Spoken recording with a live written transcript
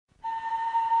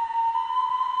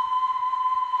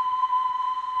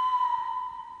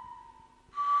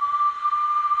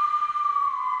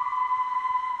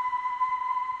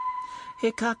He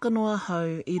kākanoa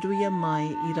hau I ruia mai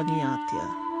I Rangiatea.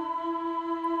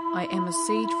 I am a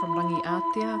seed from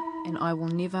Rangiatea and I will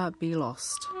never be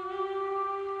lost.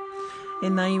 E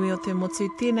nā iwi o te motu,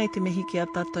 tēnei te mihi ki a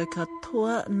tātou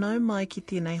katoa, nau mai ki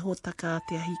tēnei hōtaka a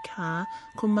te Ahi Kaa,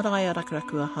 ko marae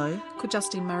rakuraku ahau. Ko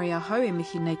Justine Murray ahau e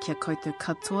mihi nei kia koutou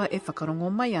katoa e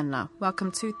whakarongo mai ana.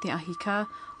 Welcome to Te Ahi Kaa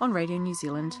on Radio New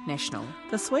Zealand National.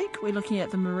 This week we're looking at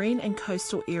the Marine and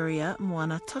Coastal Area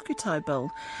Moana Takutai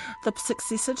Bill, the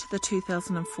successor to the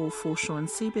 2004 Foreshore and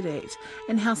Seabed Act,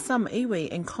 and how some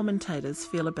iwi and commentators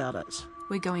feel about it.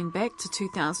 We're going back to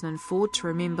 2004 to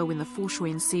remember when the Foreshore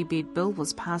and Seabed Bill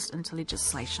was passed into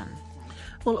legislation.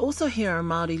 We'll also hear a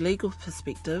Māori legal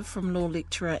perspective from law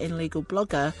lecturer and legal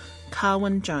blogger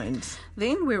Carwyn Jones.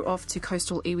 Then we're off to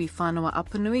coastal iwi whānau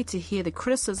Apanui to hear the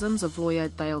criticisms of lawyer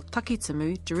Dale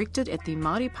Takitamu directed at the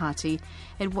Māori Party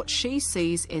and what she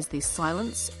sees as their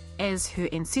silence as her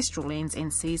ancestral lands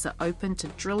and seas are open to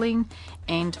drilling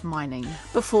and mining.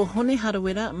 Before Hone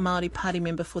Harawira, Māori Party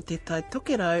member for Te Tai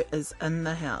Tokerau is in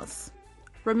the house.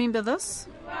 Remember this?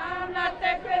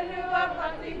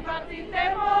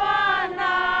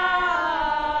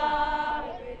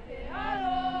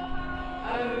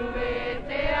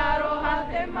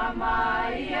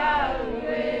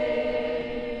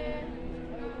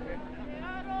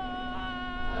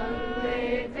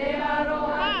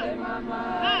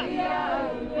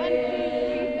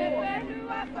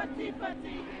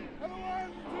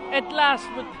 At last,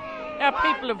 our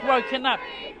people have woken up.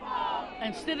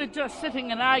 Instead of just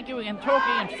sitting and arguing and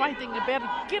talking and fighting about it,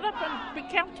 get up and be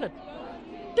counted.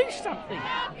 Do something.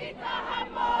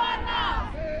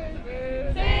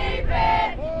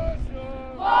 Seabed,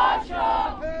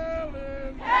 Foreshore,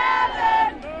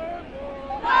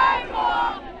 no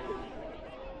more.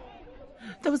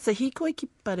 There was a hikoi ki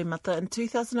Paremata in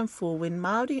 2004 when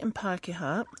Māori and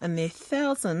Pākehā and their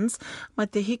thousands mai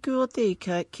te hiku o te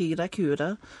ika ki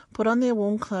Rakiura put on their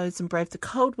warm clothes and braved the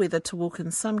cold weather to walk in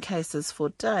some cases for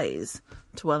days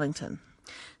to Wellington.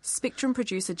 Spectrum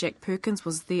producer Jack Perkins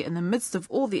was there in the midst of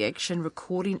all the action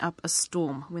recording up a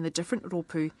storm when the different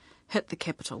rōpū hit the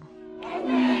capital.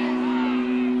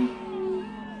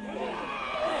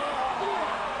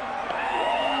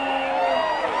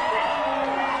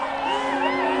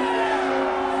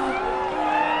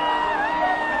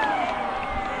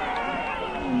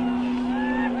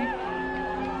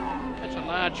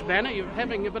 Banner, you're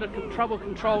having a bit of trouble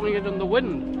controlling it in the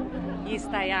wind. Yes,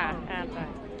 they are, aren't they?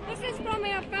 This is from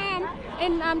our farm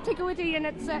in Takutai, and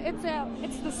it's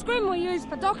the scrim we use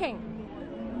for docking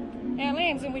our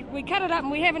lands, and we cut it up,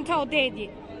 and we haven't told Dad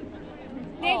yet.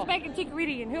 Dad's back in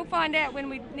Takutai, and he'll find out when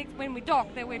we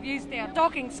dock that we've used our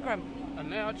docking scrim. And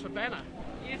now it's a banner.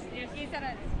 Yes, it is.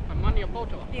 A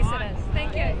Maniapoto. Yes, it is.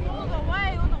 Thank you. All the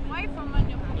way from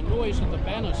Maniapoto. The noise of the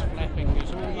banners flapping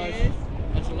is almost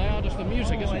as loud as the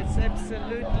music, isn't it? It's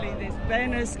absolutely. There's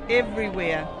banners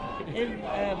everywhere.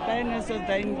 Banners of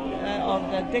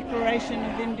the Declaration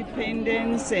of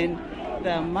Independence and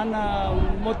the Mana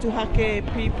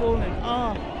Motuhake people and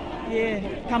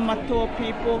Kamatoa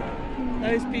people.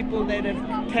 Those people that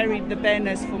have carried the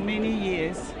banners for many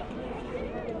years.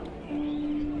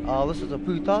 This is a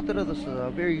pūtātara. This is a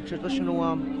very traditional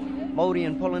Māori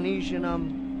and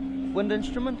Polynesian wind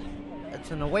instrument.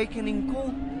 It's an awakening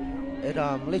call. It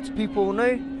lets people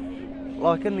know,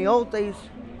 like in the old days,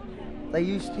 they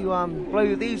used to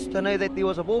blow these to know that there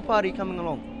was a war party coming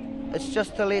along. It's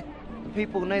just to let the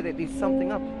people know that there's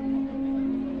something up.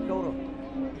 Kia ora.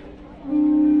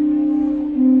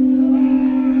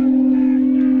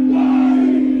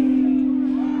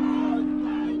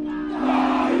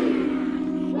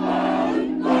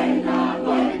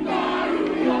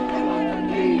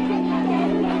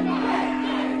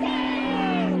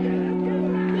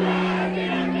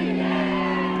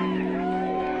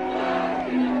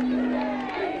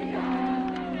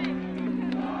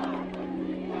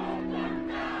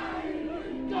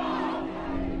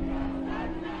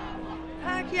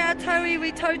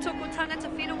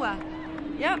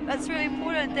 Yep, it's really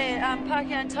important that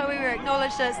Pākehā and Taui were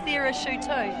acknowledged as their issue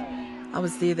too. I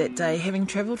was there that day, having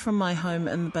travelled from my home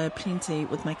in the Bay of Plenty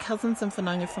with my cousins and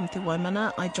whanaunga from Te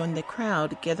Waimana. I joined the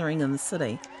crowd gathering in the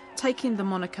city. Taking the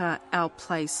moniker Our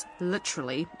Place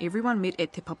literally, everyone met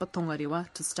at Te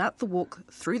Papatongarewa to start the walk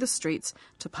through the streets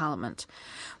to Parliament.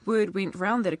 Word went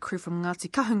round that a crew from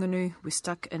Ngāti Kahungunu were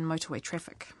stuck in motorway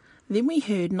traffic. Then we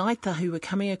heard Naitahu were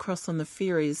coming across on the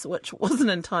ferries, which wasn't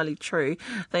entirely true.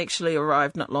 They actually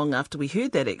arrived not long after we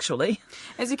heard that, actually.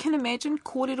 As you can imagine,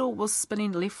 kōrero was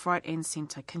spinning left, right and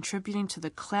centre, contributing to the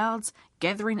clouds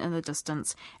gathering in the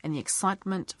distance and the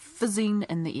excitement fizzing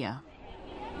in the air.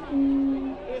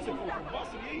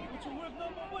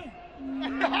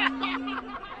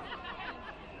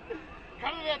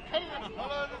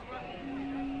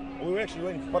 We were actually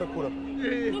waiting for parakura.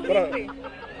 But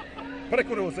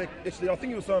parakura was actually, I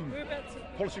think it was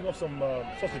polishing off some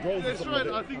sausage rolls or something. That's right,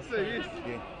 I think so, yes.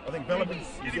 Yeah, I think Bellamy's.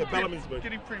 He's at Bellamy's, mate.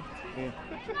 Getting prepped. Yeah.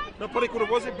 No, parakura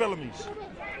was at Bellamy's.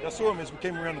 I saw him as we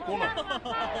came around the corner.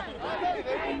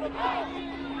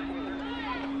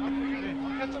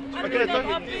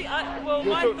 Well,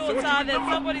 my thoughts are that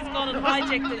somebody's gone and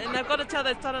hijacked it, and they've got to tell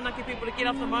those Taranaki people to get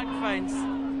off the microphones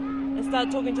and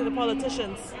start talking to the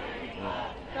politicians.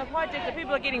 They've hijacked it,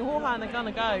 people are getting hoha and they're going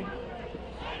to go.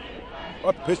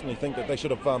 I personally think that they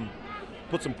should have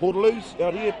put some portaloos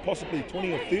out here, possibly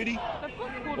 20 or 30.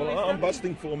 Well, I'm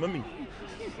busting for a mimi.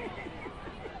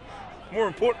 More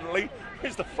importantly,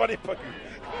 here's the wharepaki.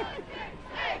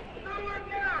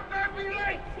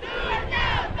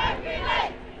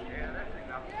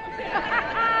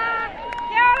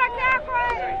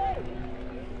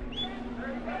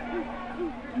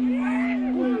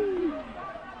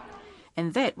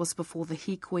 And that was before the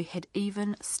hikoi had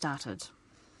even started.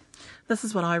 This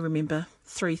is what I remember.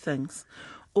 3 things.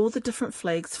 All the different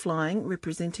flags flying,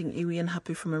 representing iwi and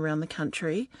hapu from around the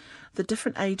country, the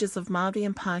different ages of Māori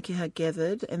and Pākehā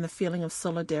gathered, and the feeling of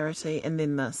solidarity, and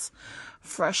then this.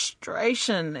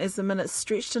 Frustration as the minutes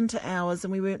stretched into hours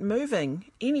and we weren't moving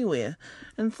anywhere,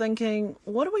 and thinking,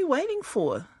 what are we waiting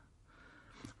for?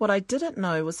 What I didn't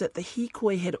know was that the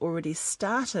hikoi had already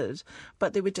started,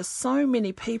 but there were just so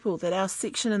many people that our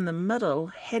section in the middle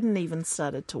hadn't even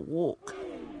started to walk.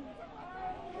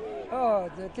 Oh,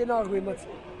 the tēnā koe much.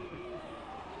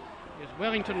 Yes,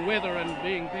 Wellington weather and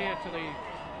being bare to the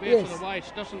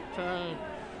waist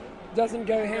doesn't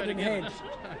go hand in hand.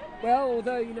 Well,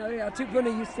 although, you know, our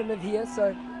tupuna used to live here,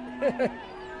 so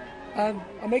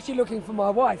I'm actually looking for my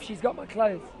wife. She's got my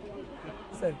clothes.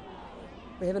 So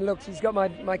we haven't looked. She's got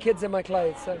my kids and my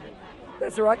clothes, so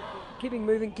that's all right. Keeping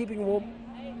moving, keeping warm.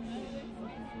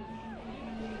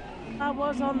 I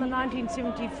was on the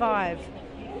 1975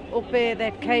 upe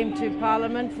that came to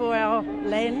Parliament for our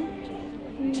land.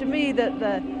 To me, that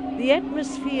the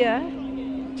atmosphere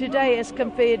today as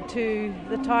compared to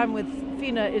the time with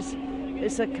Whina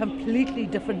is a completely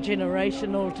different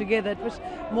generation altogether. It was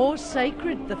more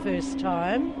sacred the first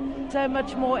time, so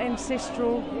much more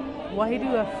ancestral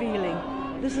wairua feeling.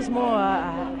 This is more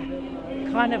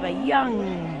kind of a young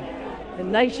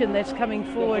nation that's coming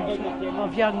forward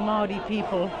of young Māori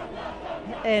people,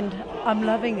 and I'm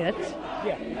loving it.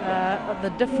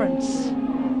 The difference.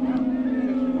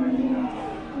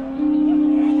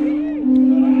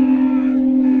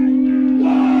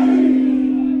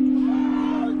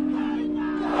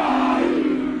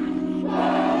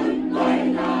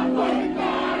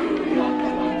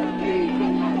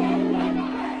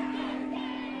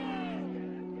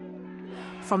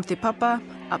 From Te Papa,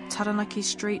 up Taranaki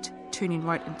Street, turning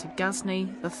right into Ghazni,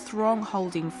 the throng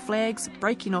holding flags,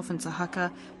 breaking off into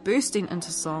haka, bursting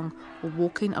into song, or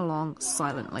walking along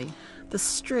silently. The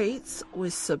streets were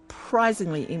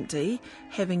surprisingly empty,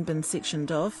 having been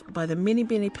sectioned off by the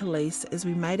many police as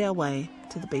we made our way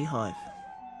to the beehive.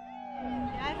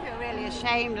 I feel really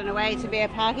ashamed in a way to be a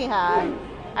Pākehā.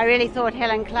 I really thought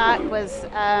Helen Clark was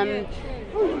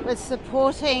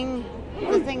supporting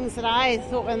the things that I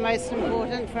thought were most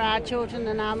important for our children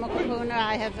and our mokopuna.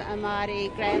 I have a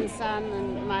Māori grandson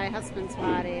and my husband's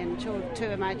Māori, and 2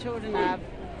 of my children are.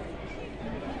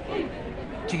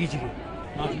 Chiki.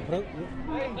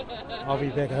 I'll be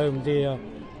back home there,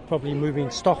 probably moving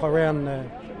stock around the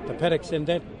paddocks and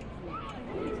that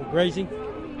for grazing.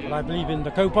 But I believe in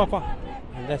the kaupapa,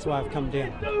 and that's why I've come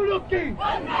down.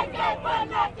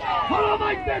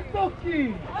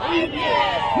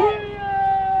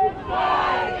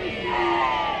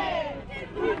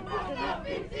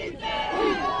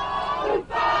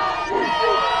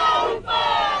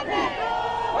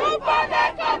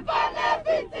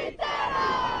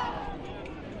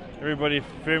 Everybody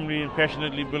firmly and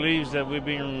passionately believes that we're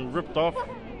being ripped off.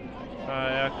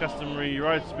 Our customary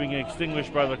rights being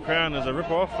extinguished by the Crown as a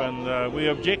rip-off, and we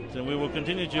object, and we will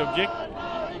continue to object.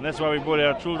 And that's why we brought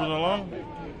our children along,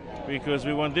 because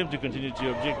we want them to continue to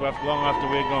object long after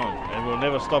we're gone, and we'll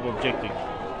never stop objecting.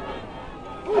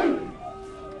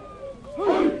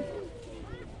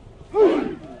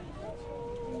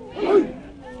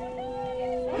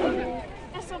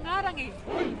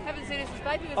 Haven't seen us since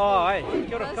baby was born. Hey,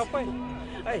 kia ora, ka pai.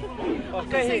 Hey,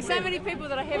 I've seen so many people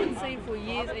that I haven't seen for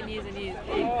years and years and years.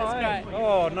 That's great.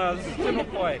 Oh no, this is tino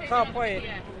pai, ka pai.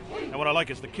 And what I like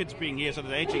is the kids being here so that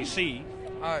they actually see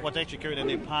what's actually occurred, and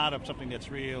they're part of something that's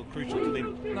real crucial to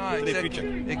them, to their future.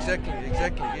 Exactly,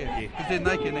 yeah. Because then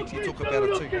they can actually talk about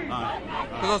it too. Because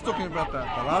I was talking about the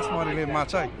last Māori land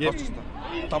march, I was just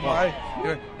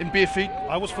in bare feet.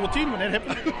 I was 14 when that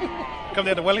happened. Come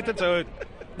down to Wellington, so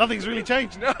nothing's really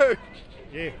changed. No.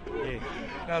 Yeah.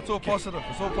 No, it's all positive.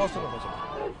 Where have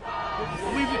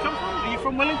you come from? Are you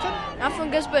from Wellington? I'm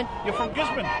from Gisborne. You're from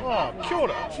Gisborne? Oh, kia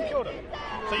ora.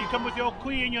 So you come with your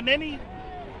kui and your nanny?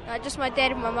 Just my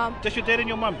dad and my mum. Just your dad and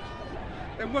your mum?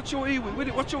 And what's your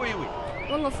iwi? What's your iwi?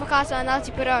 Wanga whakasa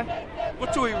Ngāti Pirau.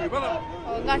 What's your iwi, brother?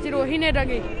 Ngāti Roa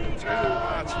Hinerangi. It's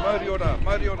Māori ora.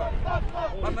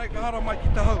 Anai ka hara mai ki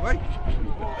te hau, eh?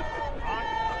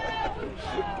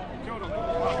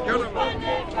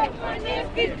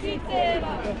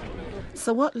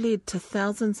 So what led to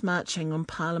thousands marching on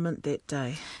Parliament that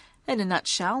day? In a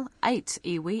nutshell, 8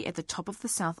 iwi at the top of the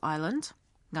South Island,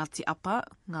 Ngāti Apa,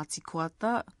 Ngāti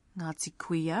Koata, Ngāti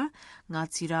Kuia,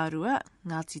 Ngāti Rārua,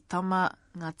 Ngāti Tama,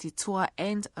 Ngāti Toa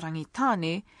and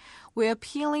Rangitane were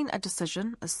appealing a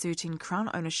decision asserting Crown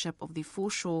ownership of the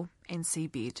Foreshore and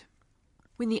Seabed.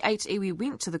 When the 8 iwi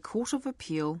went to the Court of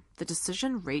Appeal, the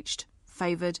decision reached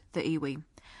favoured the iwi.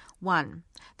 1.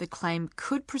 The claim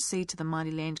could proceed to the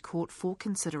Māori Land Court for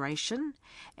consideration,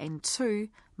 and 2.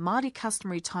 Māori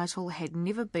customary title had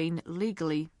never been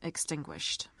legally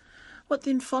extinguished. What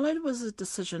then followed was a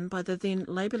decision by the then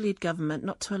Labour-led government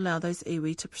not to allow those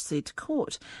iwi to proceed to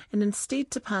court, and instead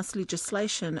to pass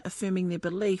legislation affirming their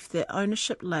belief that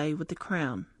ownership lay with the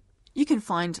Crown. You can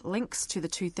find links to the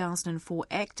 2004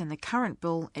 Act and the current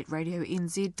bill at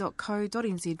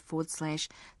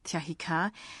radionz.co.nz/Te Ahi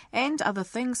Kaa, and other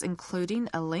things, including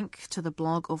a link to the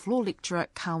blog of law lecturer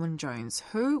Carwyn Jones,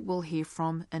 who we'll hear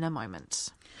from in a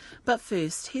moment. But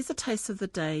first, here's a taste of the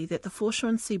day that the Foreshore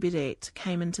and Seabed Act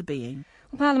came into being.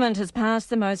 Parliament has passed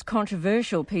the most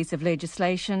controversial piece of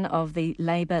legislation of the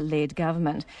Labour-led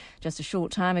government. Just a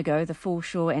short time ago, the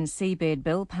Foreshore and Seabed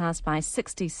Bill passed by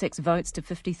 66 votes to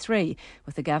 53,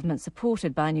 with the government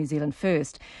supported by New Zealand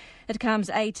First. It comes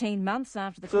 18 months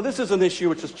after the... So this is an issue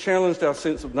which has challenged our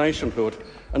sense of nationhood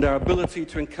and our ability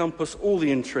to encompass all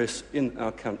the interests in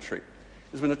our country.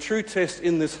 There's been a true test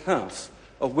in this House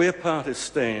of where parties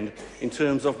stand in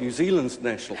terms of New Zealand's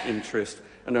national interest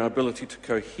and our ability to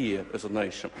cohere as a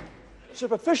nation.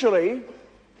 Superficially,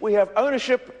 we have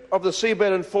ownership of the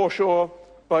seabed and foreshore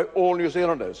by all New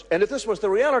Zealanders. And if this was the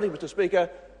reality, Mr.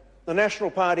 Speaker, the National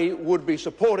Party would be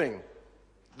supporting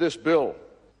this bill.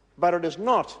 But it is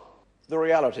not the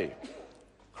reality.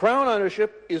 Crown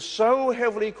ownership is so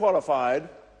heavily qualified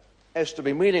as to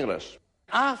be meaningless.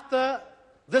 After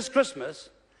this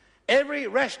Christmas, every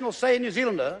rational sane New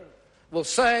Zealander will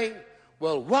say,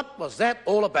 well, what was that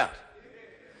all about?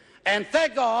 And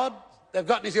thank God they've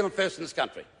got New Zealand First in this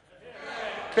country.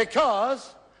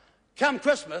 Because come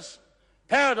Christmas,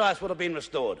 paradise would have been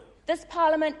restored. This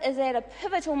Parliament is at a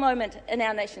pivotal moment in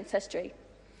our nation's history.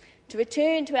 To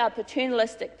return to our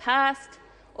paternalistic past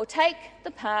or take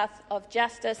the path of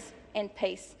justice and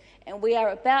peace. And we are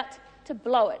about to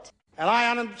blow it. And I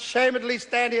unashamedly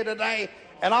stand here today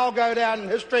and I'll go down in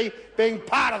history being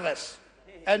part of this.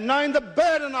 And knowing the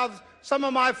burden of some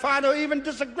of my whānau who even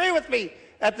disagree with me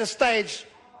at this stage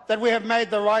that we have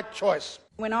made the right choice.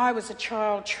 When I was a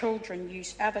child,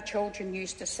 other children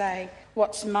used to say,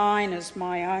 what's mine is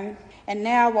my own. And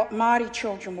now what Māori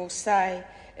children will say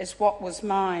is what was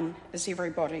mine is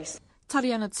everybody's.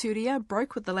 Tariana Turia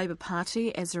broke with the Labour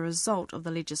Party as a result of the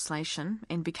legislation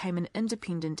and became an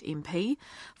independent MP,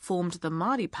 formed the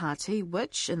Māori Party,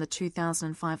 which in the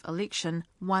 2005 election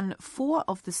won 4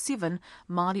 of the 7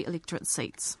 Māori electorate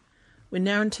seats. We're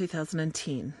now in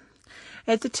 2010.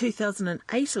 At the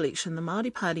 2008 election, the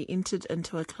Māori Party entered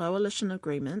into a coalition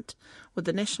agreement with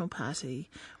the National Party,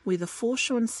 where the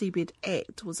Foreshore and Seabed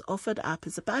Act was offered up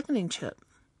as a bargaining chip.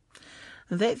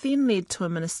 That then led to a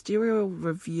ministerial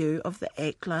review of the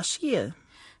Act last year.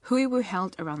 Hui were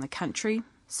held around the country,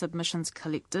 submissions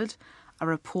collected, a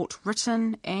report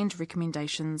written and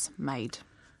recommendations made.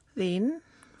 Then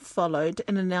followed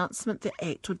an announcement the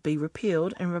Act would be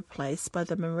repealed and replaced by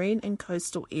the Marine and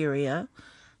Coastal Area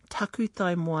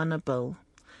Takutai Moana Bill.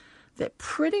 That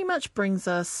pretty much brings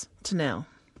us to now.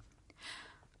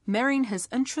 Marrying his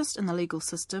interest in the legal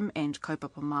system and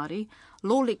kaupapa Māori,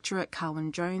 law lecturer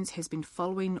Carwyn Jones has been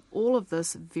following all of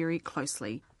this very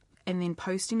closely and then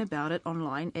posting about it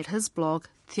online at his blog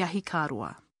Te Ahi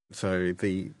Kaa. So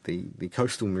the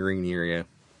Coastal Marine Area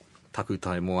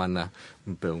Takutai Moana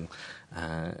Bill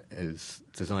is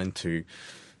designed to...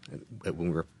 It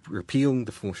will repeal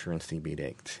the Foreshore and Seabed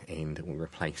Act, and it will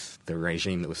replace the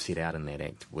regime that was set out in that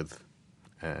Act with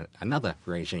another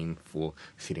regime for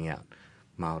setting out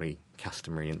Māori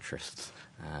customary interests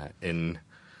in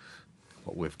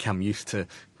what we've come used to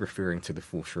referring to the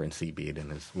foreshore and seabed,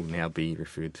 and will now be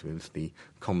referred to as the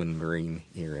common marine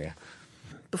area.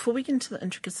 Before we get into the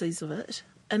intricacies of it,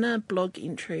 in a blog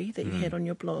entry that you had on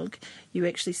your blog, you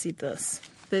actually said this: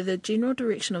 that the general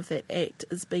direction of that Act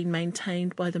is being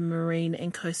maintained by the Marine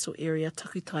and Coastal Area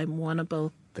Takutai Moana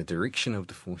Bill. The direction of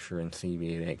the Foreshore and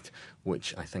Seabed Act,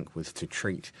 which I think was to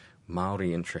treat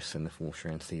Māori interests in the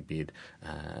foreshore and seabed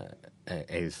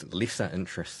as lesser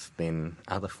interests than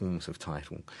other forms of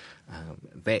title,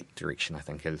 that direction I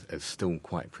think is still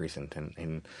quite present,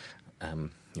 and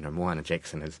Moana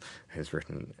Jackson has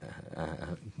written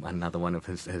another one of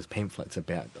his pamphlets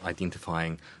about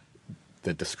identifying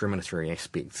the discriminatory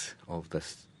aspects of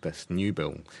this new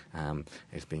bill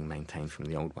as being maintained from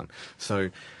the old one. So,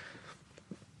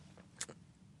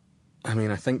 I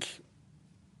mean, I think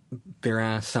there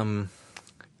are some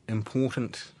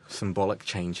important symbolic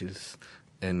changes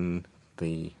in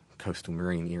the Coastal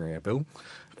Marine Area Bill.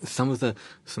 Some of the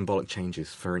symbolic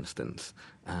changes, for instance,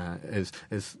 is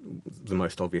the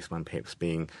most obvious one perhaps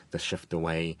being the shift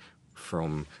away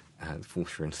from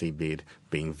foreshore and seabed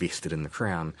being vested in the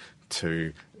Crown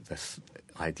to this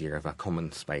idea of a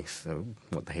common space,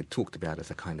 what they had talked about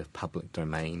as a kind of public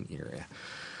domain area.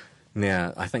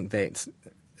 Now, I think that's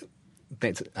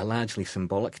a largely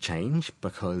symbolic change,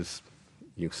 because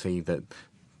you'll see that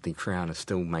the Crown is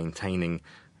still maintaining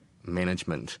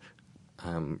management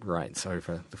rights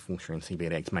over the Foreshore and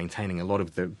Seabed Act, maintaining a lot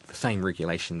of the same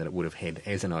regulation that it would have had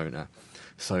as an owner.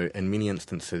 So in many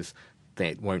instances,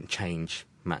 that won't change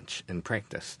much in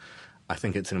practice. I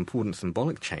think it's an important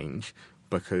symbolic change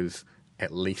because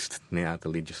at least now the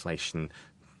legislation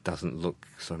doesn't look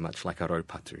so much like a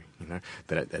raupatu,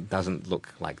 that it doesn't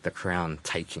look like the Crown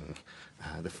taking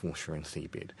the foreshore and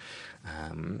seabed.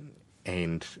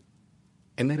 And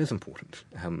that is important,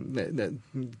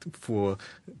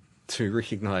 to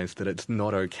recognise that it's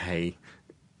not okay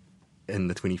in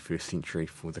the 21st century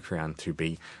for the Crown to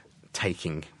be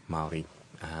taking Māori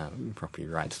property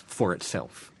rights for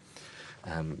itself.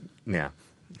 Now,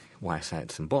 why I say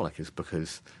it's symbolic is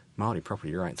because Māori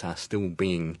property rights are still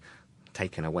being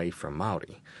taken away from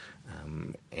Māori,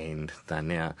 and they're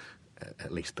now,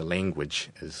 at least the language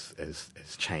is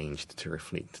changed to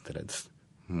reflect that it's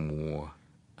more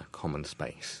a common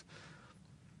space.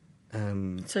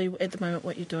 So at the moment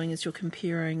what you're doing is you're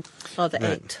comparing the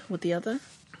Act with the other?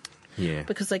 Yeah.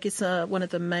 Because I guess one of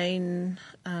the main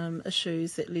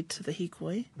issues that led to the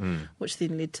hikoi, which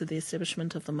then led to the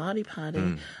establishment of the Māori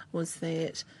Party, was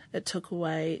that it took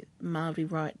away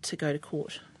Māori right to go to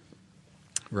court.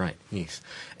 Right, yes.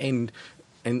 And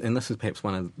this is perhaps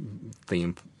one of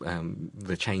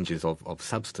the changes of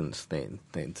substance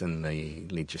that's in the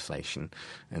legislation,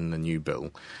 in the new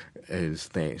bill, is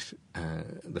that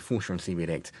the Foreshore and Seabed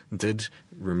Act did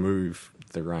remove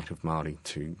the right of Māori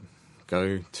to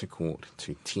go to court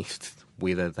to test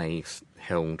whether they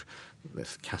held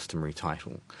this customary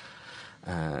title.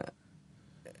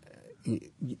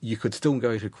 You could still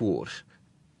go to court,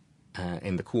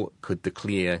 and the court could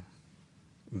declare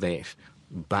that,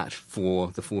 but for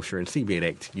the Foreshore and Seabed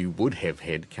Act, you would have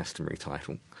had customary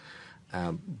title.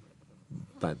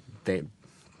 But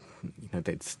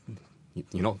that's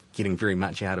you're not getting very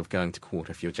much out of going to court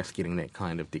if you're just getting that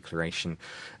kind of declaration,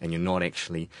 and you're not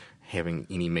actually having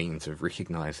any means of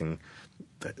recognising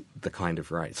the kind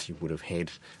of rights you would have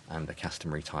had under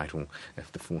customary title if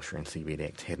the Foreshore and Seabed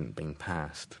Act hadn't been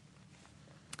passed.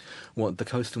 What the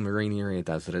Coastal Marine Area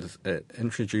does is it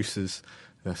introduces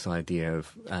this idea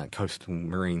of coastal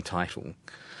marine title,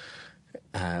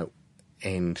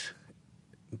 and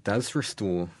does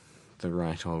restore the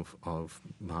right of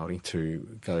Māori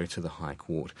to go to the High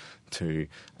Court to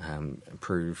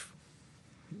prove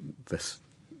this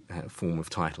form of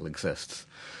title exists.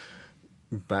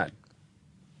 But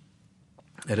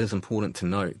it is important to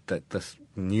note that this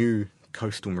new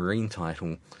coastal marine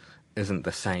title isn't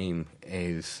the same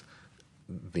as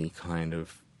the kind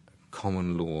of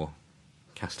common law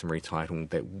customary title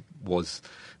that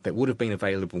would have been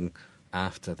available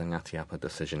after the Ngāti Apa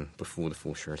decision, before the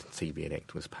Foreshore and Seabed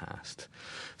Act was passed.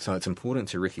 So it's important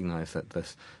to recognise that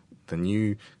the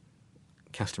new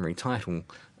customary title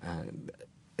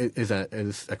is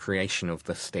a creation of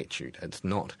this statute. It's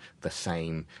not the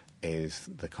same as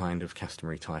the kind of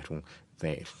customary title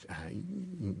that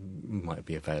might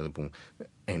be available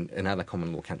in other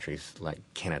common law countries like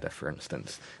Canada, for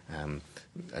instance.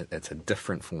 It's a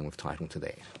different form of title to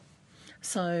that.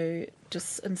 So,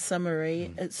 just in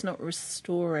summary, it's not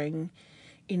restoring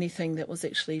anything that was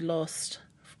actually lost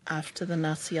after the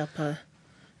Ngāti Apa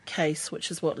case,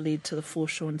 which is what led to the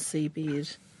Foreshore and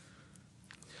Seabed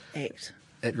Act?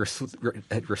 It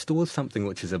restores something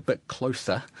which is a bit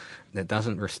closer. That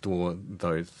doesn't restore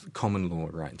those common law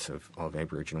rights of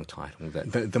Aboriginal title.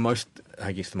 The most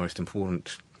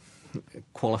important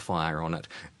qualifier on it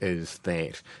is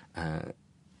that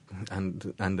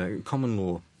under common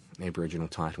law Aboriginal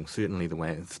title, certainly the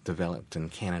way it's developed in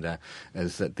Canada,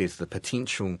 is that there's the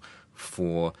potential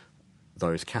for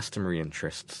those customary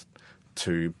interests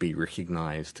to be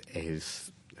recognised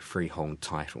as freehold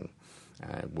title,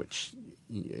 which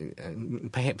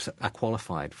perhaps a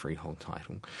qualified freehold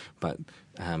title, but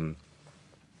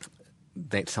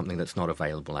that's something that's not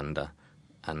available under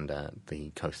the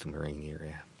coastal marine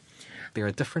area. There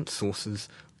are different sources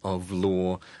of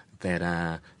law that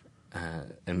are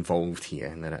involved here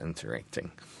and that are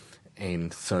interacting.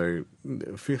 And so,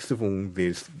 first of all,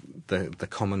 there's the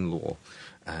common law,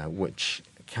 which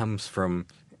comes from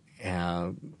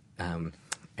our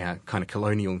kind of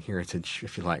colonial heritage,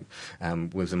 if you like,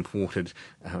 was imported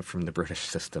from the British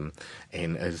system,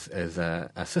 and is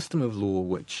a system of law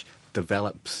which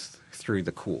develops through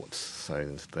the courts.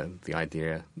 So the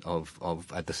idea of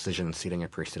a decision setting a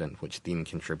precedent which then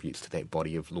contributes to that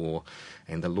body of law,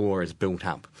 and the law is built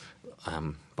up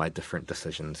by different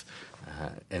decisions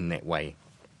in that way.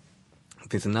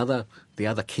 There's the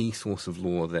other key source of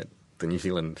law that the New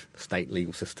Zealand state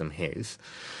legal system has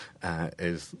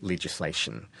is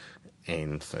legislation,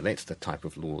 and so that's the type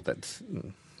of law that's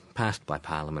passed by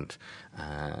Parliament,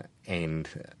 and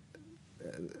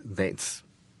that's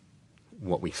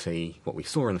what we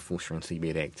saw in the Foreshore and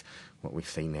Seabed Act, what we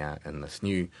see now in this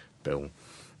new bill.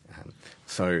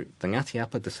 So the Ngāti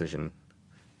Apa decision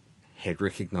had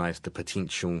recognised the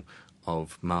potential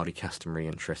of Māori customary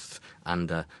interests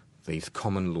under these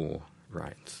common law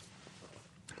rights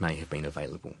may have been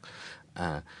available.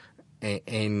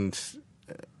 And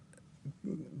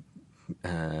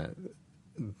the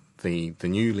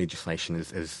new legislation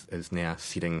is now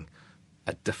setting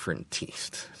a different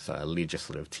test, so a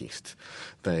legislative test.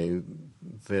 The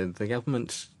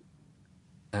government,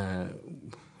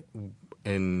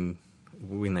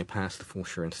 when they passed the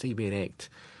Foreshore and Seabed Act,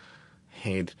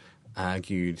 had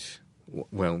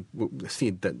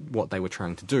said that what they were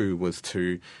trying to do was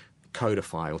to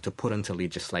codify or to put into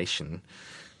legislation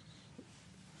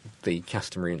the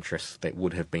customary interests that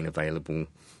would have been available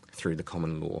through the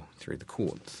common law, through the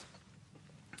courts.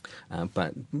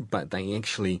 But they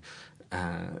actually,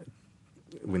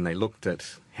 when they looked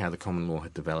at how the common law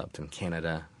had developed in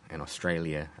Canada and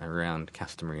Australia around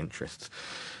customary interests,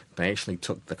 they actually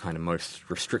took the kind of most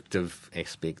restrictive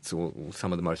aspects or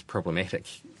some of the most problematic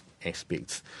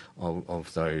aspects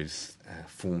of those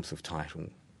forms of title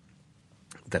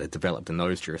that had developed in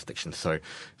those jurisdictions. So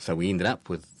we ended up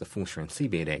with the Foreshore and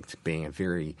Seabed Act being a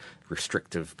very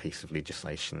restrictive piece of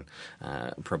legislation,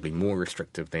 probably more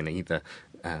restrictive than either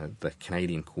the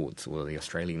Canadian courts or the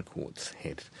Australian courts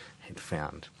had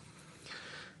found.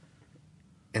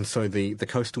 And so the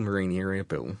Coastal Marine Area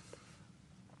Bill,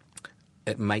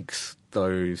 it makes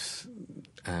those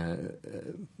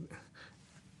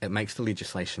it makes the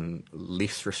legislation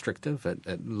less restrictive.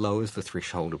 It lowers the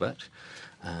threshold a bit.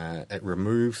 It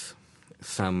removes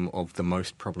some of the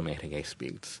most problematic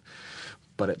aspects,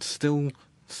 but it still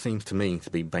seems to me to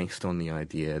be based on the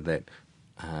idea that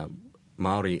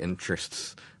Māori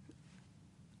interests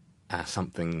are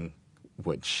something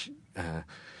which are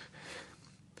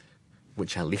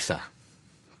lesser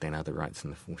than other rights in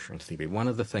the Foreshore and Seabed. One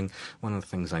of the things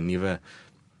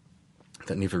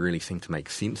that never really seemed to make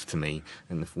sense to me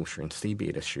in the Foreshore and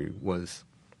Seabed issue was,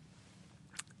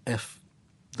 if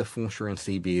the Foreshore and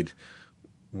Seabed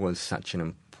was such an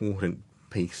important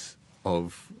piece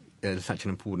of, such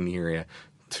an important area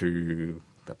to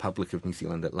the public of New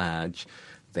Zealand at large,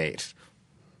 that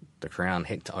the Crown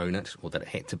had to own it or that it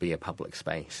had to be a public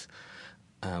space.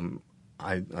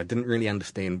 I didn't really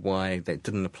understand why that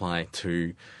didn't apply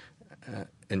to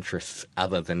interests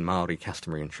other than Māori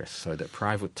customary interests, so that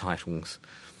private titles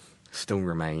still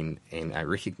remain and are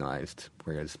recognised,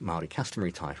 whereas Māori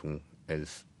customary title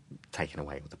is taken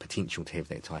away, or the potential to have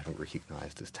that title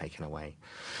recognised is taken away.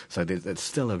 So it's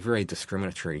still a very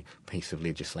discriminatory piece of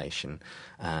legislation,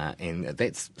 and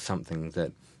that's something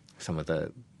that some of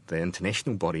the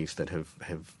international bodies that have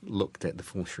looked at the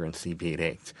Foreshore and Seabed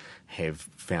Act have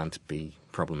found to be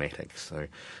problematic. So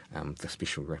the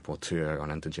Special Rapporteur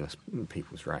on Indigenous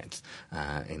Peoples' Rights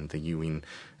and the UN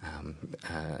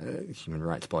human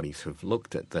rights bodies who have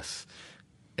looked at this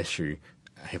issue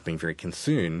have been very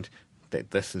concerned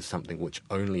that this is something which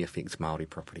only affects Māori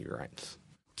property rights.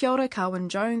 Kia ora, Carwyn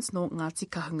Jones no Ngāti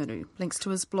Kahungunu. Links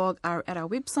to his blog are at our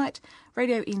website,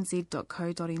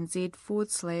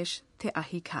 radionz.co.nz/Te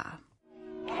Ahi Kaa.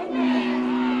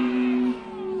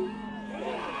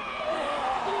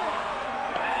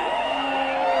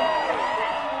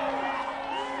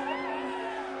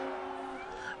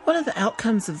 One of the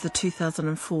outcomes of the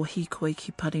 2004 Hikoi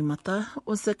ki Parimata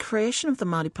was the creation of the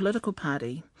Māori political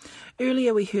party.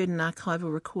 Earlier we heard an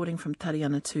archival recording from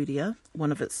Tariana Turia,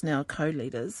 one of its now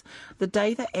co-leaders, the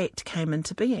day the Act came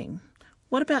into being.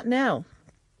 What about now,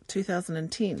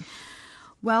 2010?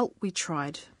 Well, we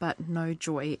tried, but no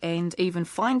joy. And even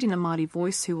finding a Māori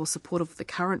voice who was supportive of the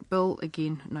current bill,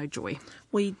 again, no joy.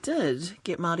 We did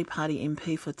get Māori Party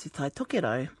MP for Te Tai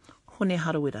Tokero, Hone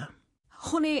Harawira.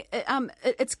 Hone,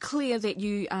 it's clear that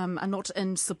you are not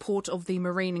in support of the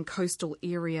Marine and Coastal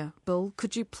Area Bill.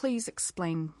 Could you please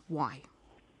explain why?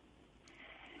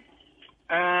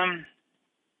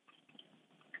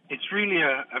 It's really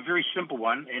a very simple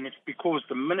one, and it's because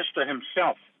the Minister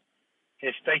himself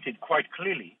has stated quite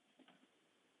clearly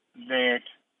that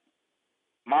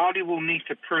Māori will need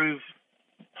to prove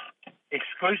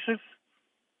exclusive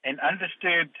and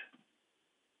undisturbed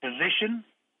possession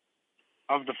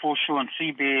of the foreshore and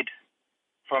seabed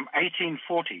from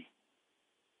 1840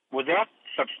 without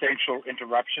substantial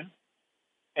interruption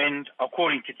and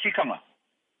according to tikanga.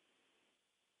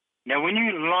 Now, when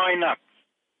you line up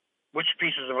which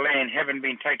pieces of land haven't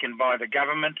been taken by the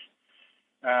government,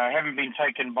 haven't been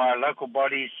taken by local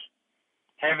bodies,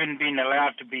 haven't been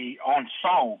allowed to be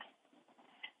on-sold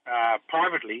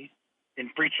privately in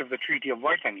breach of the Treaty of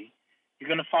Waitangi, you're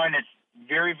going to find it's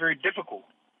very, very difficult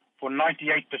for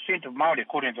 98% of Māori,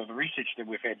 according to the research that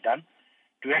we've had done,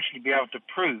 to actually be able to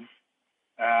prove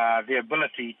their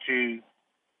ability to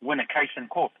win a case in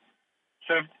court.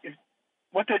 So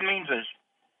what that means is,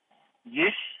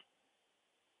 yes,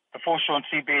 the Foreshore and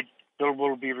Seabed Bill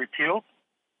will be repealed.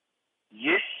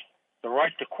 Yes, the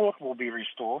right to court will be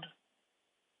restored.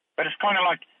 But it's kind of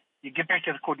like you get back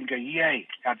to the court and go, yay,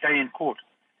 our day in court.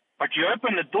 But you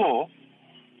open the door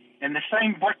and the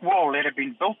same brick wall that had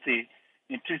been built there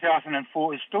in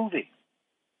 2004 is still there.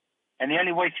 And the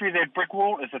only way through that brick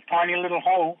wall is a tiny little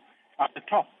hole up the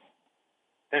top.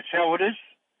 That's how it is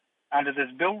under this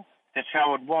bill. That's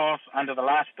how it was under the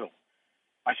last bill.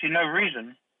 I see no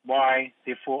reason why,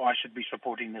 therefore, I should be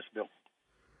supporting this bill.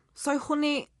 So,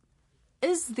 Hone,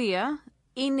 is there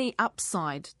any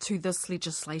upside to this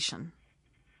legislation?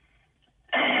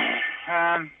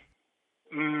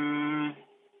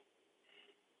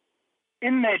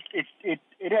 In that it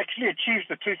actually achieves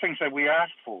the two things that we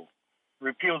asked for: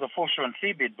 repeal the Foreshore and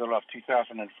Seabed Bill of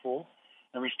 2004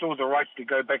 and restore the right to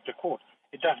go back to court.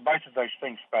 It does both of those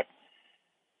things, but,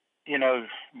 you know,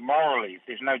 morally,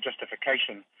 there's no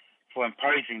justification for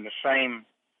imposing the same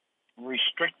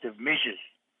restrictive measures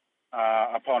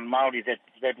upon Māori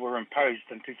that were imposed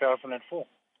in 2004.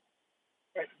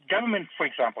 Government, for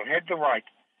example, had the right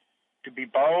to be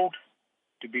bold,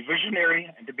 to be visionary,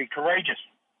 and to be courageous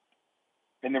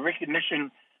in the recognition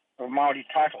of Māori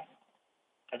title.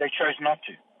 They chose not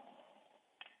to.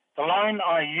 The line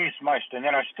I use most, and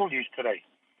that I still use today,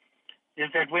 is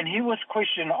that when he was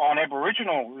questioned on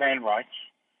Aboriginal land rights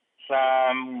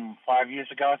some 5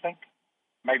 years ago, I think,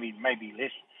 maybe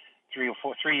less, 3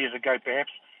 years ago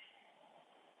perhaps,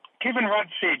 Kevin Rudd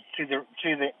said to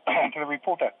the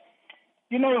reporter,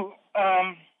 you know,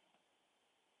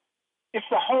 if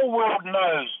the whole world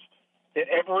knows that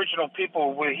Aboriginal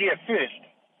people were here first,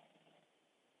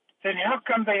 then how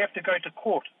come they have to go to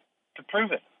court to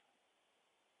prove it?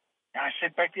 And I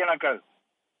sat back there and I go,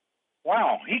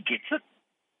 wow, he gets it.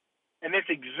 And that's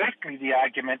exactly the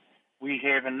argument we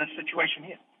have in this situation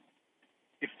here.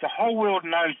 If the whole world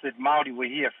knows that Māori were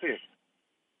here first,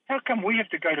 how come we have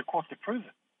to go to court to prove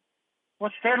it?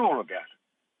 What's that all about?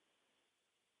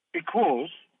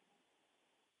 Because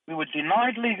we were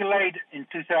denied legal aid in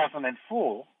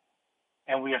 2004,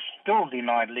 and we are still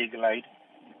denied legal aid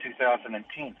in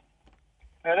 2010.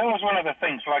 Now, that was one of the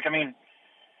things, like, I mean,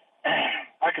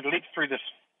 I could leap through this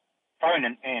phone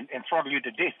and throttle you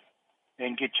to death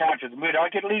and get charged with murder. I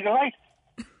get legal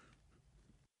aid.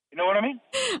 You know what I mean?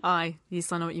 Aye,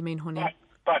 yes, I know what you mean, Hone.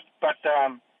 But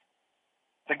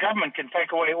the government can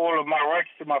take away all of my rights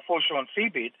to my foreshore and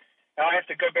seabed, and I have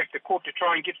to go back to court to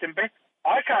try and get them back.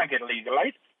 I can't get legal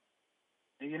aid.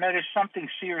 You know, there's something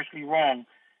seriously wrong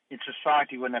in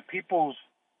society when the people's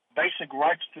basic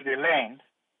rights to their land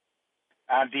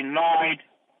are denied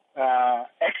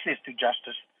access to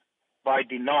justice by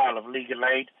denial of legal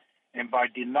aid and by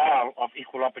denial of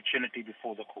equal opportunity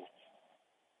before the courts.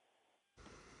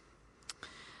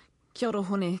 Kia ora,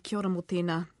 Hone, kia ora mo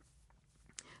tēnā.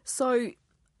 So,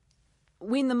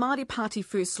 when the Māori Party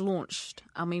first launched,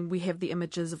 I mean, we have the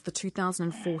images of the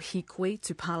 2004 hikoi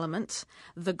to Parliament.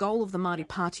 The goal of the Māori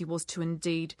Party was to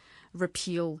indeed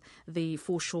repeal the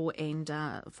Foreshore and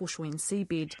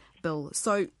Seabed Bill.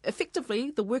 So, effectively,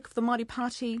 the work of the Māori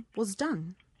Party was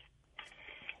done.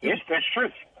 Yes, that's true.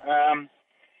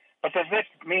 But does that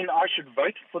mean I should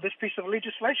vote for this piece of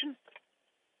legislation?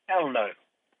 Hell no.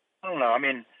 Hell no. I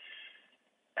mean,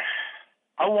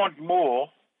 I want more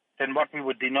than what we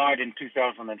were denied in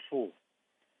 2004.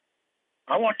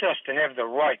 I want us to have the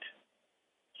right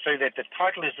so that the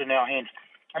title is in our hands.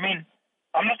 I mean,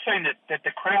 I'm not saying that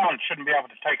the Crown shouldn't be able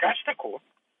to take us to court.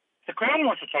 If the Crown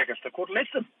wants to take us to court, let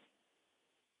them.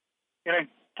 You know,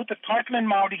 put the title in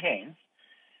Māori hands,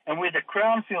 and where the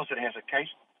Crown feels it has a case,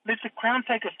 let the Crown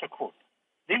take us to court.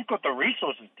 They've got the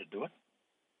resources to do it.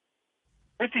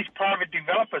 Let these private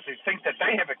developers who think that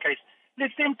they have a case, let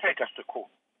them take us to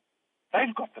court.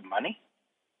 They've got the money.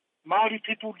 Māori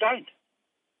people don't.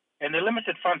 And the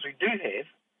limited funds we do have,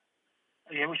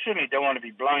 we certainly don't want to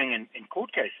be blowing in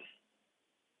court cases.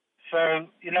 So,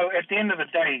 you know, at the end of the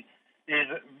day,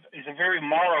 there's a very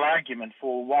moral argument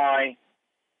for why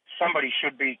somebody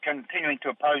should be continuing to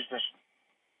oppose this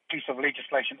piece of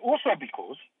legislation. Also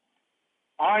because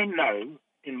I know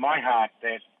in my heart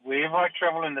that wherever I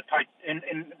travel in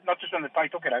not just in the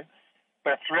Taitokero,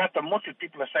 but throughout the Motu,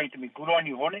 people are saying to me, good on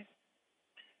you, Hone.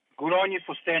 Good on you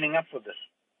for standing up for this.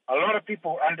 A lot of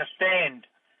people understand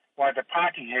why the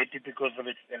party had to because of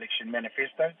its election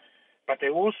manifesto, but they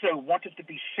also wanted to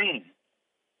be seen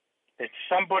that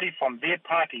somebody from their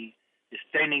party is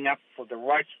standing up for the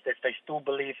rights that they still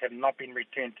believe have not been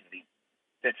returned to them.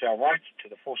 That's our rights to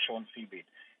the Foreshore and Seabed.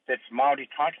 That's Māori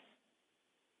title.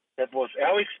 That was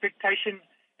our expectation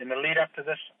in the lead up to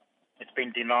this. It's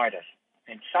been denied us.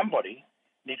 And somebody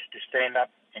needs to stand up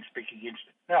and speak against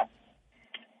it. Now,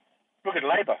 look at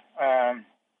Labour.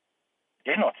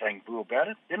 They're not saying boo about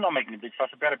it. They're not making a big fuss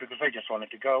about it because they just want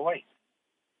it to go away.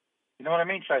 You know what I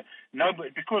mean? So,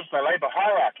 because the Labour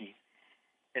hierarchy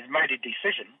has made a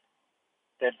decision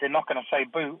that they're not going to say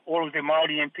boo, all of their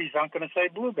Māori MPs aren't going to say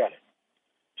boo about it.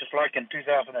 Just like in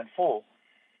 2004,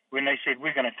 when they said,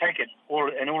 we're going to take it,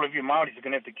 and all of you Māoris are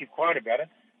going to have to keep quiet about it,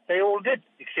 they all did,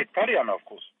 except Tariana, of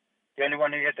course, the only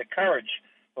one who had the courage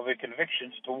of her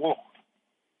convictions to walk.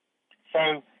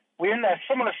 So we're in a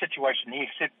similar situation here,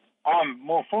 except I'm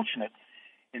more fortunate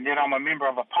in that I'm a member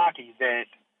of a party that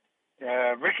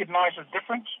recognizes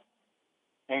difference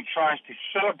and tries to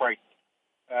celebrate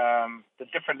the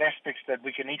different aspects that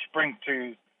we can each bring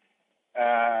to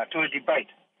a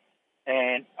debate.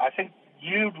 And I think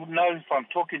you know from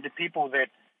talking to people that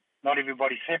not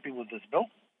everybody's happy with this bill.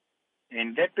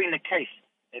 And that being the case,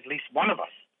 at least one of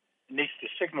us needs to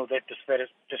signal that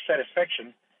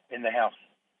dissatisfaction in the House.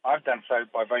 I've done so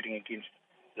by voting against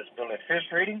this bill at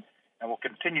first reading, and will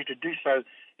continue to do so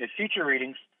in future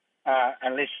readings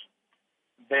unless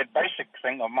that basic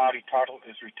thing of Māori title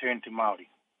is returned to Māori.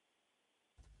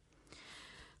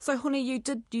 So, Hone, you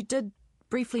did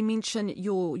briefly mention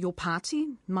your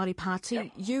party, Māori Party.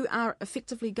 Yep. You are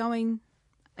effectively going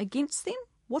against them?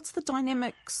 What's the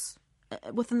dynamics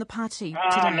within the party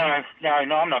today? No,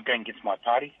 I'm not going against my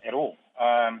party at all.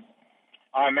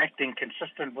 I'm acting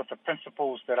consistent with the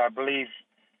principles that I believe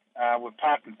were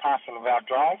part and parcel of our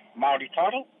drive: Māori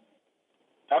title,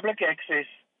 public access,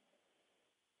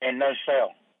 and no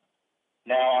sale.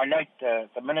 Now, I note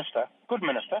the minister, good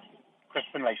minister, Chris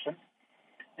Finlayson,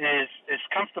 is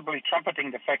comfortably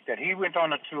trumpeting the fact that he went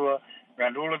on a tour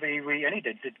around all of the iwi, and he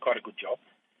did quite a good job,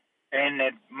 and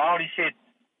that Māori said,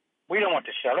 we don't want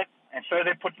to sell it, and so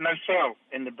they put no sale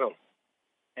in the bill.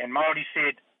 And Māori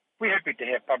said, we're happy to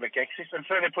have public access, and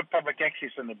so they put public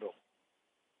access in the bill.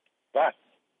 But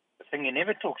the thing he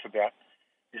never talks about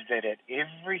is that at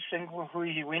every single hui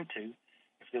he went to,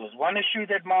 if there was one issue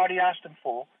that Māori asked him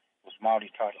for, it was Māori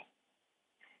title.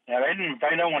 Now,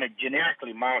 they don't want it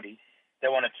generically Māori. They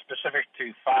want it specific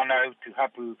to whānau, to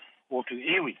hapu, or to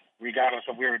iwi, regardless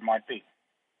of where it might be.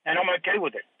 And I'm okay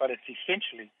with it, but it's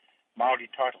essentially Māori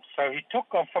title. So he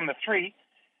took off from the three,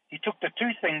 he took the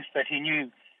two things that he knew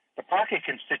the Pākehā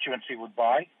constituency would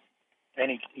buy,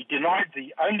 and he denied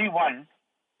the only one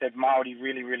that Māori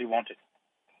really, really wanted.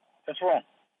 That's wrong.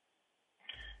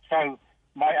 So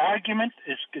my argument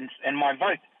is, and my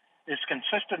vote is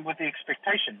consistent with the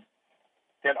expectation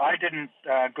that I didn't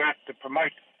go out to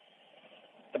promote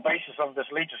the basis of this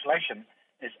legislation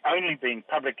as only being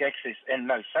public access and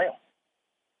no sale.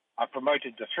 I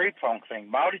promoted the three-pronged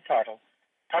thing: Māori title,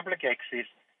 public access,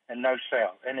 and no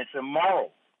sale. And it's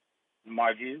immoral, in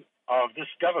my view, of this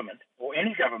government, or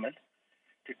any government,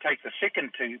 to take the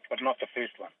second two, but not the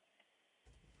first one.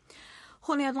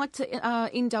 Hone, I'd like to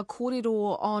end our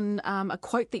kōrero on a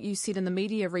quote that you said in the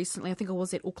media recently. I think it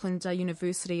was at Auckland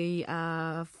University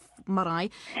marae.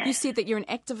 You said that you're an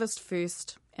activist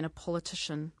first and a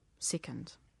politician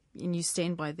second, and you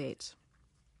stand by that.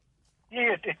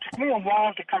 Yeah, it took me a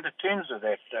while to come to terms with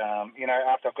that.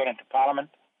 After I got into Parliament,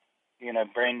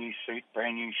 brand new suit,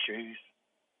 brand new shoes,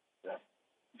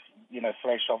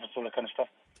 flash office, all that kind of stuff.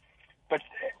 But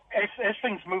as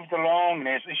things moved along and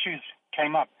as issues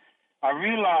came up, I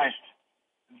realized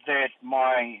that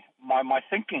my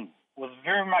thinking was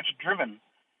very much driven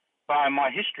by my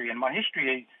history, and my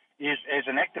history is as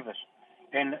an activist.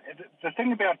 And the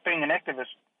thing about being an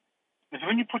activist is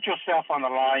when you put yourself on the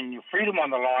line, your freedom on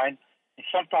the line, and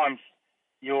sometimes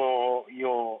your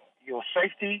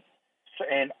safety,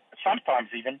 and sometimes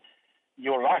even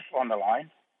your life on the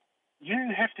line, you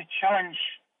have to challenge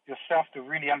yourself to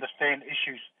really understand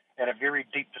issues at a very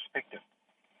deep perspective.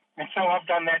 And so I've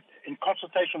done that in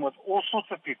consultation with all sorts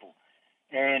of people.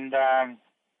 And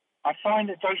I find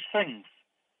that those things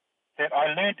that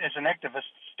I learned as an activist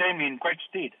stand me in great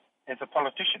stead as a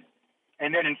politician.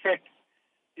 And that, in fact,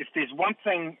 if there's one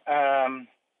thing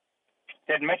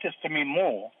that matters to me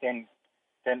more than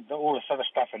all this other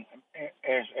stuff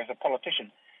as a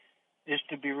politician, is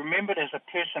to be remembered as a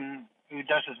person who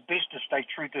does his best to stay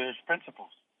true to his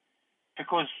principles.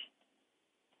 Because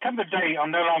come the day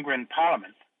I'm no longer in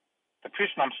Parliament, the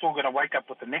person I'm still going to wake up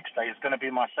with the next day is going to be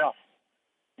myself.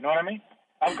 You know what I mean?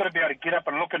 I've got to be able to get up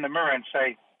and look in the mirror and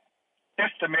say,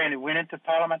 that's the man who went into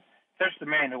Parliament, that's the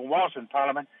man who was in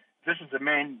Parliament, this is the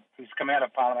man who's come out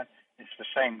of Parliament, it's the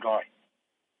same guy.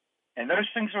 And those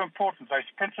things are important. Those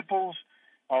principles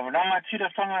of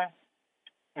rangatiratanga,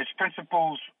 those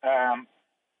principles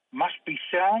must be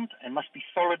sound and must be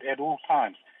solid at all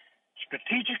times.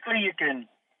 Strategically, you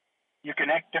can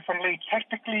act differently.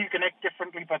 Tactically, you can act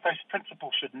differently, but those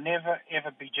principles should never,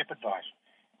 ever be jeopardized.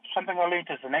 Something I learned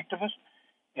as an activist,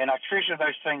 and I treasure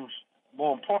those things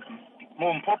more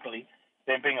importantly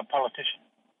than being a politician.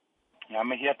 Ngā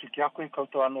mihi atu ki a koe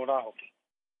koutou anō rā hoki.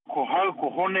 Ko hau, ko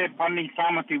hone, pani,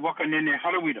 tāmati, waka, nene,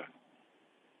 harawira.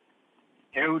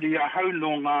 He uri a hau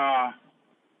no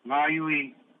ngā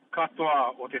iwi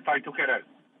katoa o te taitokerau.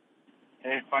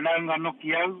 E whanaunga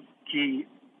noki au ki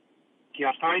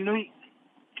a tainui,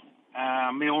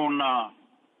 me ona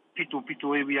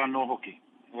pito ewi anō hoki.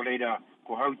 O reira,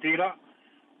 ko hau tērā.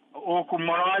 O ko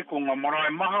marae, ko ngā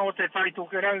marae maha o te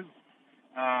taitokerau,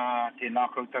 tēnā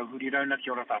koutou huri rauna,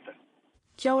 kia ora tātou.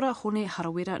 Kia ora, hone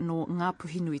harawira no ngā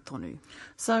puhi nui tonu.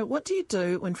 So what do you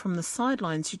do when from the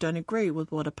sidelines you don't agree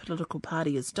with what a political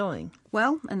party is doing?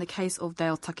 Well, in the case of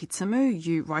Dale Takitimu,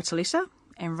 you write a letter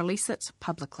and release it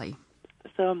publicly.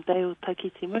 So I'm Dale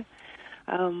Takitimu.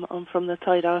 I'm from the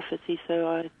Tairāwhiti,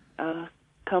 so I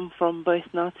come from both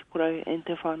Ngāti Porou and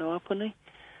Te Whānau Apuni.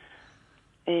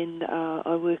 And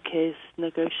I work as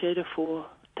negotiator for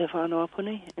Te Whānau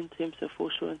Apuni in terms of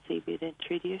Foreshore and Seabed and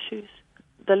treaty issues.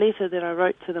 The letter that I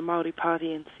wrote to the Māori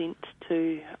Party and sent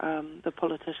to the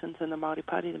politicians in the Māori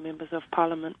Party, the members of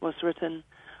Parliament, was written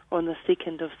on the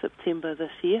 2nd of September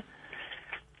this year,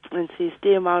 and says,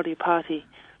 Dear Māori Party,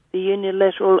 the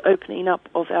unilateral opening up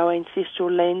of our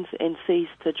ancestral lands and seas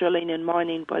to drilling and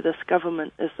mining by this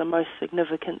government is the most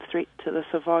significant threat to the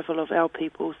survival of our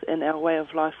peoples and our way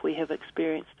of life we have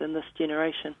experienced in this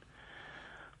generation.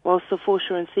 Whilst the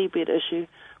Foreshore and Seabed issue,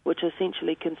 which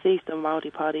essentially conceived the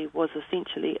Māori Party, was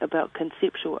essentially about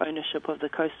conceptual ownership of the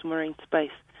coastal marine space,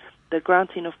 the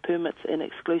granting of permits and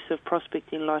exclusive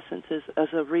prospecting licences is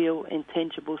a real and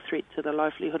tangible threat to the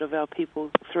livelihood of our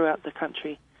people throughout the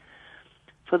country.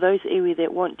 For those iwi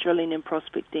that want drilling and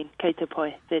prospecting, kei te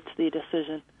pai, that's their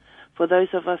decision. For those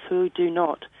of us who do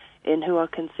not, and who are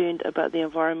concerned about the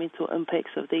environmental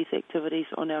impacts of these activities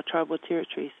on our tribal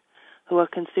territories, who are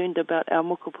concerned about our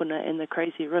mokopuna and the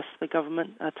crazy risks the government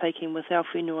are taking with our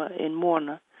whenua and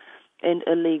Moana, and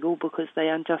illegal because they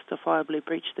unjustifiably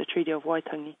breached the Treaty of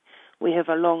Waitangi, we have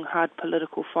a long, hard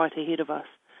political fight ahead of us.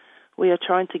 We are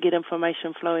trying to get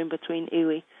information flowing between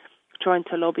iwi, trying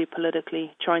to lobby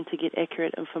politically, trying to get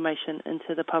accurate information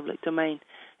into the public domain,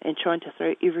 and trying to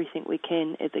throw everything we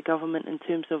can at the government in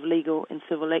terms of legal and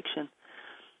civil action.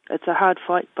 It's a hard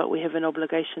fight, but we have an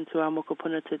obligation to our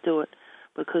mokopuna to do it,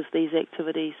 because these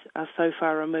activities are so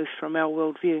far removed from our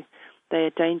worldview. They are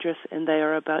dangerous and they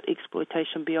are about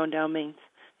exploitation beyond our means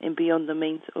and beyond the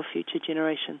means of future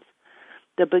generations.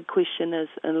 The big question is,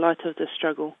 in light of this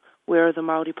struggle, where are the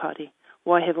Māori Party?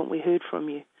 Why haven't we heard from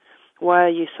you? Why are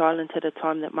you silent at a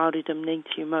time that Māoridom needs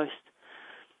you most?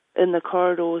 In the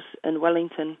corridors in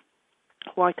Wellington,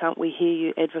 why can't we hear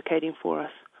you advocating for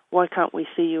us? Why can't we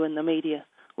see you in the media?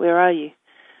 Where are you?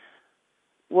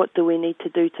 What do we need to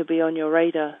do to be on your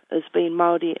radar? Is being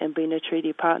Māori and being a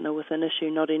treaty partner with an issue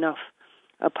not enough?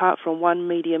 Apart from one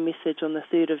media message on the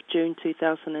 3rd of June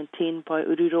 2010 by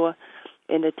Ururoa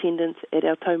and attendance at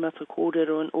our taumata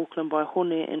kōrero in Auckland by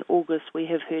Hone in August, we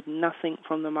have heard nothing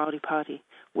from the Māori Party.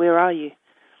 Where are you?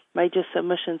 Major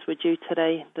submissions were due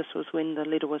today. This was when the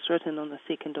letter was written on the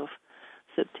 2nd of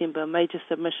September. Major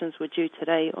submissions were due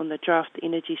today on the draft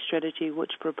energy strategy,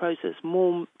 which proposes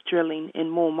more drilling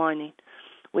and more mining.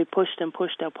 We pushed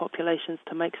our populations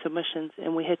to make submissions,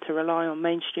 and we had to rely on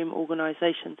mainstream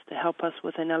organisations to help us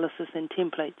with analysis and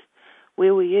templates.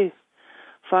 Where were you?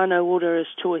 Whānau order is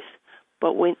choice,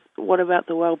 but what about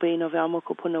the well-being of our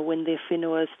mokopuna when their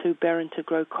whenua is too barren to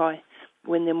grow kai,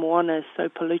 when their moana is so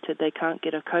polluted they can't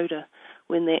get a coda,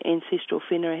 when their ancestral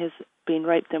whenua has been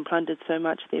raped and plundered so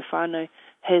much their whānau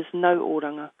has no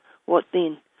oranga? What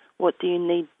then? What do you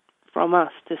need from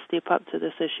us to step up to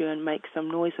this issue and make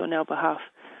some noise on our behalf?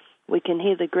 We can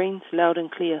hear the Greens loud and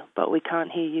clear, but we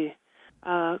can't hear you.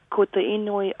 Ko te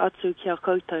inoi atu kia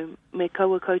koutou, me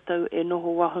kaua koutou e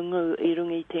noho wahungu I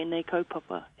rungi tēnei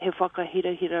kaupapa. He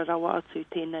whakahirahira rawa atu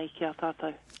tēnei kia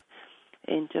tātou.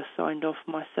 And just signed off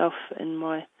myself in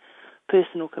my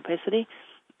personal capacity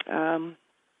and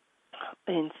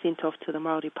sent off to the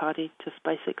Māori Party just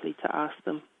basically to ask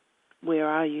them, where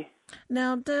are you?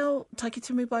 Now, Dale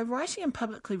Takitimu, by writing and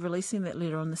publicly releasing that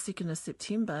letter on the 2nd of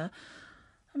September,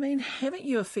 I mean, haven't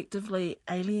you effectively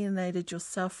alienated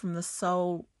yourself from the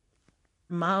sole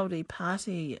Māori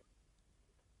party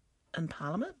in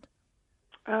Parliament?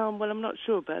 Well, I'm not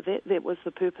sure about that. That was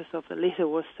the purpose of the letter,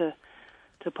 was to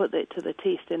put that to the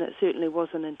test, and it certainly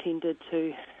wasn't intended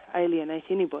to alienate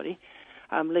anybody,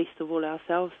 least of all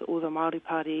ourselves or the Māori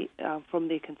Party from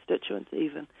their constituents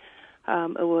even.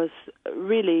 It was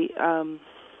really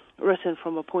written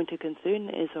from a point of concern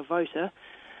as a voter,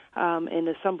 and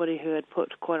as somebody who had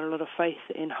put quite a lot of faith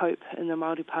and hope in the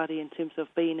Māori Party in terms of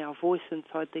being our voice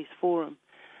inside these forums.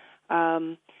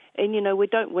 And, you know, we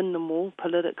don't win them all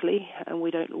politically, and we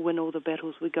don't win all the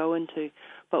battles we go into,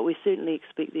 but we certainly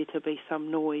expect there to be some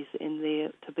noise and there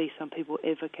to be some people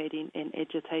advocating and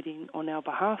agitating on our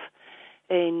behalf.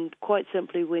 And quite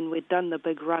simply, when we'd done the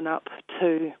big run-up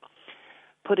to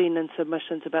putting in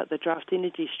submissions about the draft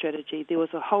energy strategy, there was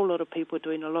a whole lot of people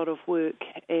doing a lot of work,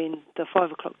 and the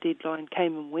 5 o'clock deadline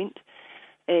came and went.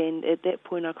 And at that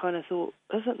point, I kind of thought,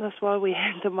 isn't this why we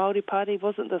had the Māori Party?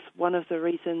 Wasn't this one of the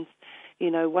reasons,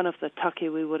 you know, one of the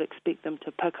take we would expect them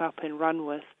to pick up and run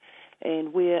with?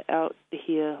 And we're out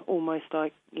here almost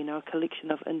like, you know, a collection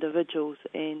of individuals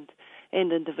and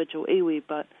individual iwi,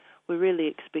 but we really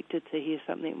expected to hear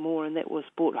something more, and that was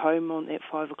brought home on that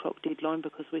 5 o'clock deadline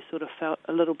because we sort of felt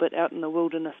a little bit out in the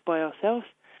wilderness by ourselves.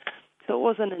 So it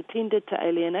wasn't intended to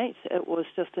alienate. It was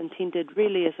just intended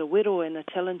really as a wero and a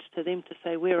challenge to them to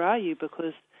say, where are you?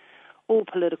 Because all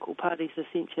political parties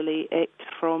essentially act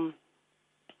from,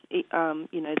 you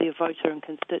know, their voter and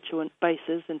constituent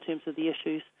bases in terms of the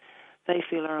issues they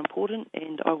feel are important.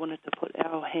 And I wanted to put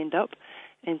our hand up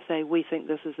and say, we think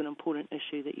this is an important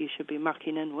issue that you should be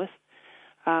mucking in with.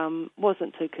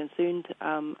 Wasn't too concerned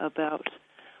about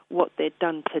what they'd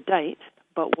done to date,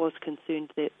 but was concerned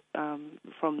that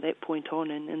from that point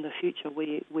on and in the future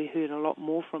we heard a lot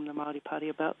more from the Māori Party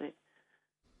about that.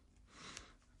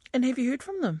 And have you heard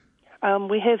from them?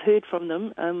 We have heard from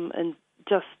them, and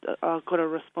just got a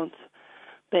response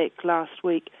back last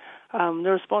week.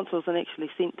 The response wasn't actually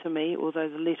sent to me, although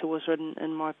the letter was written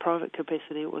in my private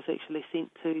capacity. It was actually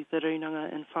sent to the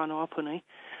Whiringa in Whānau Apuni,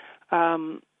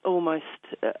 almost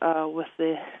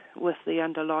with the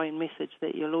underlying message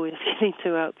that your lawyer's getting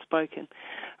too outspoken.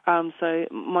 So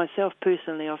myself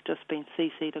personally, I've just been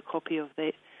CC'd a copy of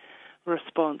that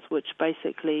response, which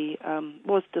basically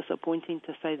was disappointing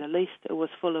to say the least. It was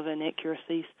full of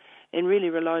inaccuracies and really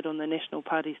relied on the National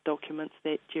Party's documents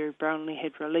that Jerry Brownlee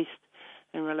had released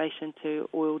in relation to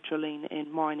oil drilling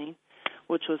and mining,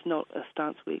 which was not a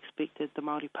stance we expected the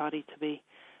Māori Party to be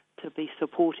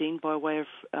supporting by way of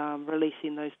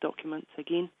releasing those documents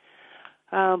again.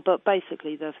 But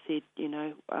basically they've said, you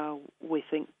know, we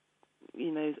think,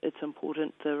 you know, it's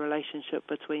important, the relationship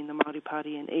between the Māori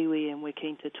Party and iwi, and we're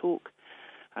keen to talk.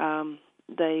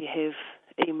 They have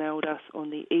emailed us on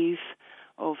the eve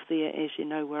of as you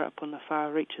know, we're up on the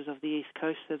far reaches of the East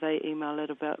Coast, so they emailed it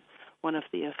about, one of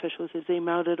the officials has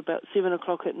emailed it about 7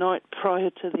 o'clock at night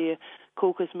prior to their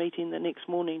caucus meeting the next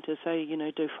morning to say, you know,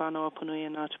 do whānau Apanui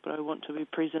and Ngāti Porou want to be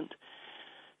present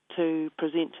to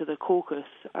present to the caucus.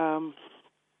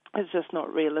 It's just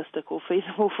not realistic or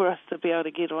feasible for us to be able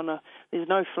to get on there's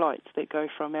no flights that go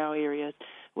from our area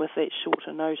with that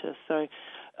shorter notice. So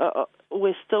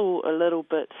we're still a little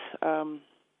bit,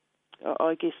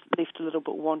 I guess, left a little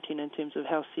bit wanting in terms of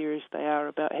how serious they are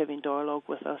about having dialogue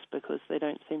with us, because they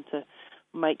don't seem to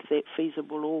make that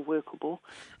feasible or workable.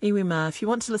 Iwi mā, if you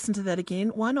want to listen to that again,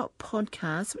 why not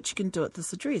podcast, which you can do at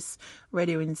this address,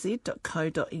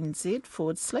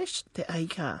 radionz.co.nz/Te Ahi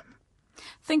Kaa.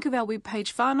 Think of our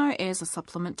webpage whānau as a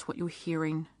supplement to what you're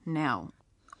hearing now.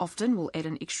 Often we'll add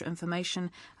in extra information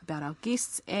about our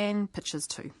guests and pictures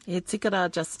too. Tika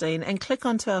rā, Justine. And click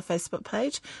onto our Facebook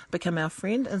page, become our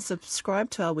friend and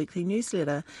subscribe to our weekly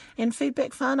newsletter. And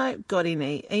feedback whānau,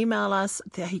 goreni. Email us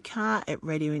te Ahi Kaa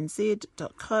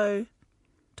 @radionz.co.nz.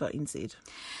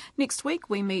 Next week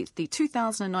we meet the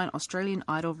 2009 Australian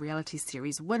Idol reality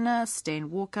series winner, Stan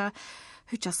Walker,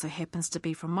 who just so happens to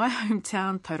be from my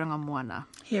hometown, Tauranga Moana.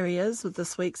 Here he is with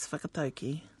this week's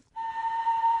whakatauki.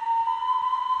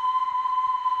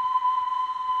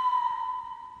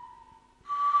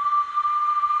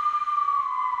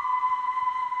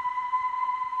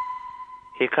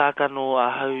 He kākano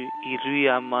ahau I rui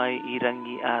a mai I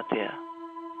rangi ātea.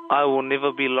 I will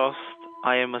never be lost.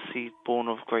 I am a seed born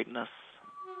of greatness.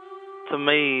 To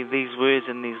me, these words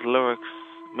and these lyrics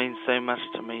mean so much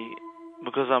to me.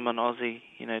 Because I'm an Aussie,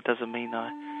 it doesn't mean I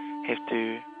have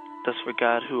to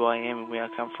disregard who I am and where I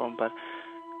come from, but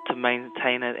to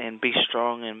maintain it and be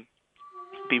strong and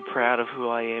be proud of who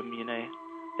I am,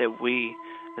 that we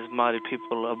as Māori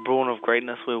people are born of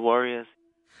greatness, we're warriors.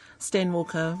 Stan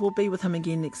Walker, will be with him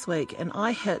again next week, and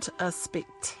I hit a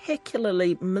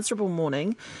spectacularly miserable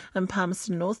morning in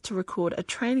Palmerston North to record a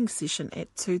training session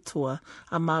at Tūtoa,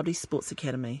 a Māori sports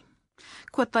academy.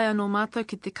 Kua tai anō mātou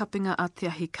ki te kapinga a te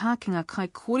Ahi Kaa ki ngā kai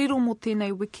kōrero mō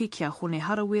tēnei wiki kia Hone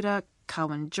Harawira,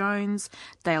 Cowan Jones,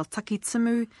 Dale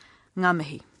Takitimu, ngā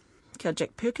mihi. Kia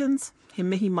Jack Perkins, he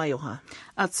mihi mai oha.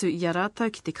 Atu I a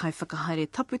rātou ki te kai whakahaere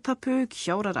tapu,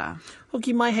 kia ora rā.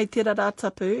 Hoki mai hei tērā rā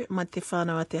tapu, mai te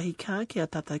whānau a te Ahi Kaa ki a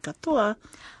tātou katoa,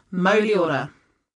 Mauri ora.